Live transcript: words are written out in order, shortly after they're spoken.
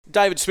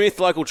David Smith,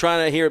 local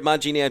trainer here at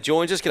Mudgee, now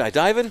joins us. G'day,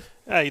 David.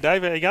 Hey,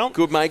 Dave. How you going?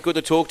 Good, mate. Good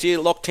to talk to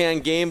you.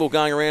 Locktown Gamble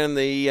going around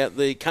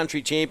the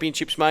country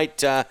championships,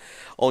 mate,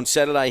 on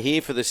Saturday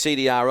here for the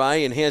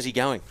CDRA. And how's he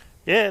going?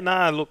 Yeah,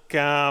 no, look,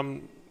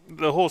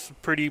 the horse is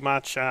pretty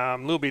much a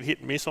little bit hit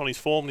and miss on his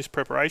form this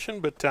preparation,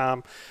 but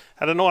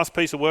had a nice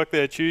piece of work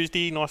there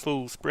Tuesday. Nice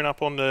little sprint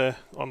up on the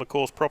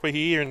course proper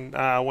here,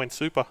 and went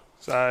super.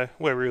 So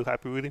we're real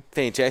happy with him.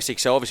 Fantastic.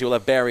 So obviously we'll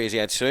have barriers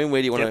out soon.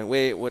 Where do you want to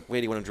where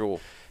do you want to draw?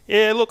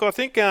 Yeah, look, I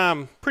think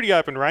pretty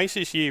open race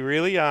this year,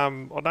 really. I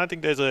don't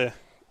think there's a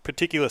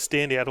particular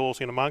standout horse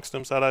in amongst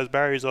them, so those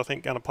barriers, I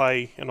think, going to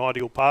play an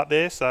ideal part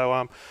there.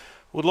 So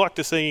would like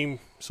to see him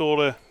sort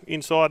of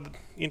inside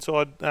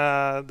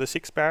the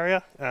 6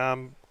 barrier.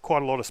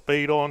 Quite a lot of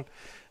speed on.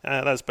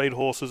 Those speed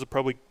horses are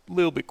probably a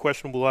little bit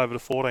questionable over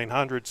the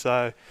 1400,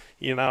 so,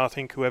 I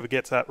think whoever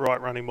gets that right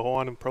running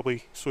behind him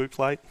probably swoops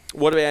late.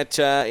 What about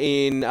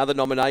in other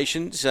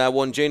nominations?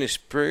 Wangina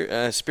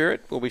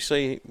Spirit, will we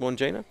see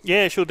Wangina?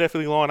 Yeah, she'll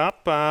definitely line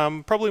up.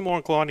 Probably more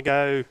inclined to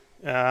go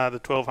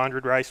the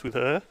 1200 race with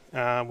her,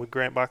 with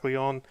Grant Buckley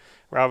on,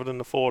 rather than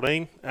the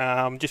 14.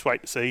 Just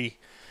wait to see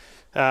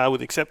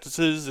with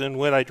acceptances and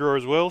where they draw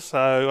as well.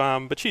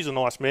 So, but she's a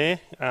nice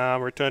mare.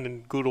 Returned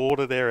in good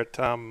order there at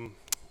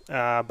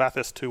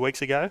Bathurst 2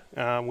 weeks ago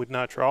with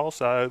no trial,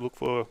 so look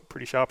for a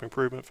pretty sharp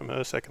improvement from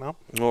her second up.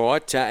 All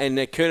right, and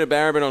Kurna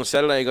Barabin on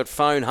Saturday, you got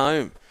Phone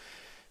Home.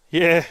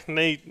 Yeah,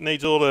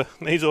 needs all the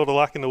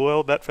luck in the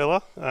world, that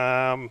fella,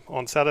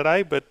 on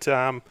Saturday. But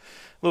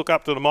look,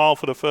 up to the mile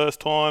for the first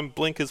time,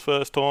 Blinkers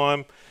first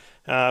time.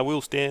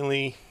 Will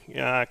Stanley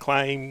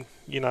claim,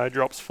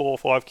 drops 4 or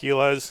 5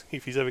 kilos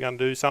if he's ever going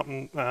to do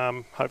something.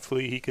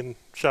 Hopefully he can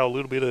show a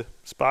little bit of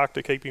spark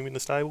to keep him in the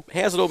stable.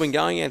 How's it all been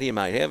going out here,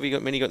 mate? How have you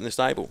got many in the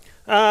stable?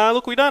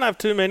 Look, we don't have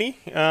too many.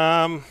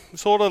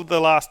 Sort of the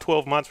last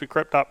 12 months we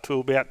crept up to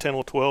about 10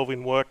 or 12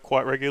 in work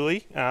quite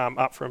regularly,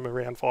 up from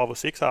around 5 or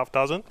 6, half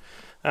dozen.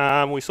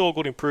 We saw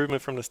good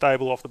improvement from the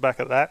stable off the back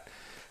of that.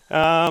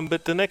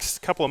 But the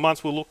next couple of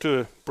months we'll look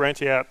to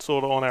branch out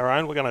sort of on our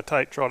own. We're going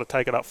to try to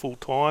take it up full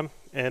time,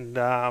 and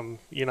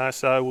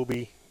so we'll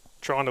be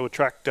trying to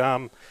attract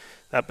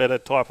that better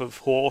type of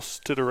horse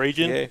to the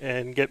region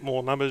and get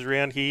more numbers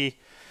around here,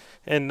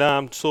 and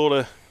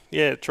try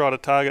to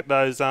target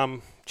those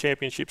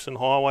championships and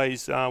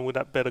highways with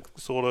that better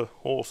sort of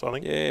horse, I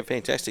think. Yeah,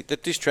 fantastic.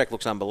 This track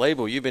looks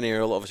unbelievable. You've been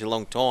here obviously a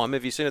long time.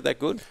 Have you seen it that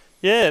good?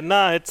 Yeah,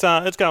 no,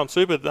 it's going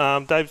super.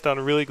 Dave's done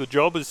a really good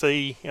job. As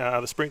the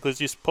sprinklers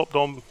just popped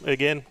on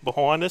again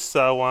behind us.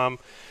 So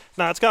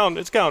it's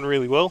going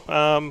really well.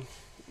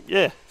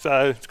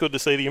 So it's good to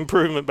see the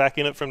improvement back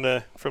in it from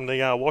the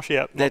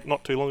washout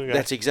not too long ago.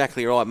 That's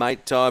exactly right,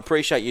 mate. I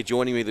appreciate you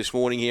joining me this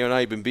morning here. I know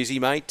you've been busy,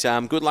 mate.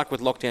 Good luck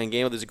with Locktown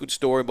Gamble. There's a good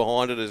story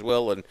behind it as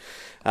well, and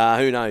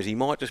who knows, he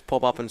might just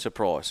pop up and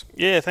surprise.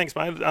 Yeah, thanks,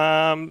 mate.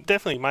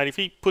 Definitely, mate. If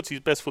he puts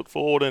his best foot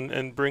forward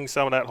and brings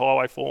some of that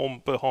highway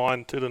form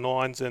behind to the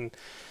nines and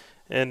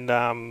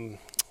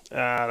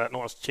that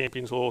nice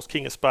champions horse,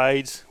 King of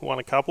Spades, won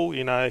a couple.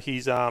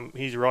 He's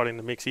right in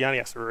the mix. He only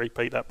has to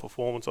repeat that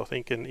performance, I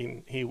think,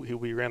 and he'll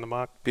be around the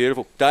mark.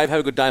 Beautiful. Dave,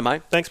 have a good day,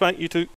 mate. Thanks, mate. You too.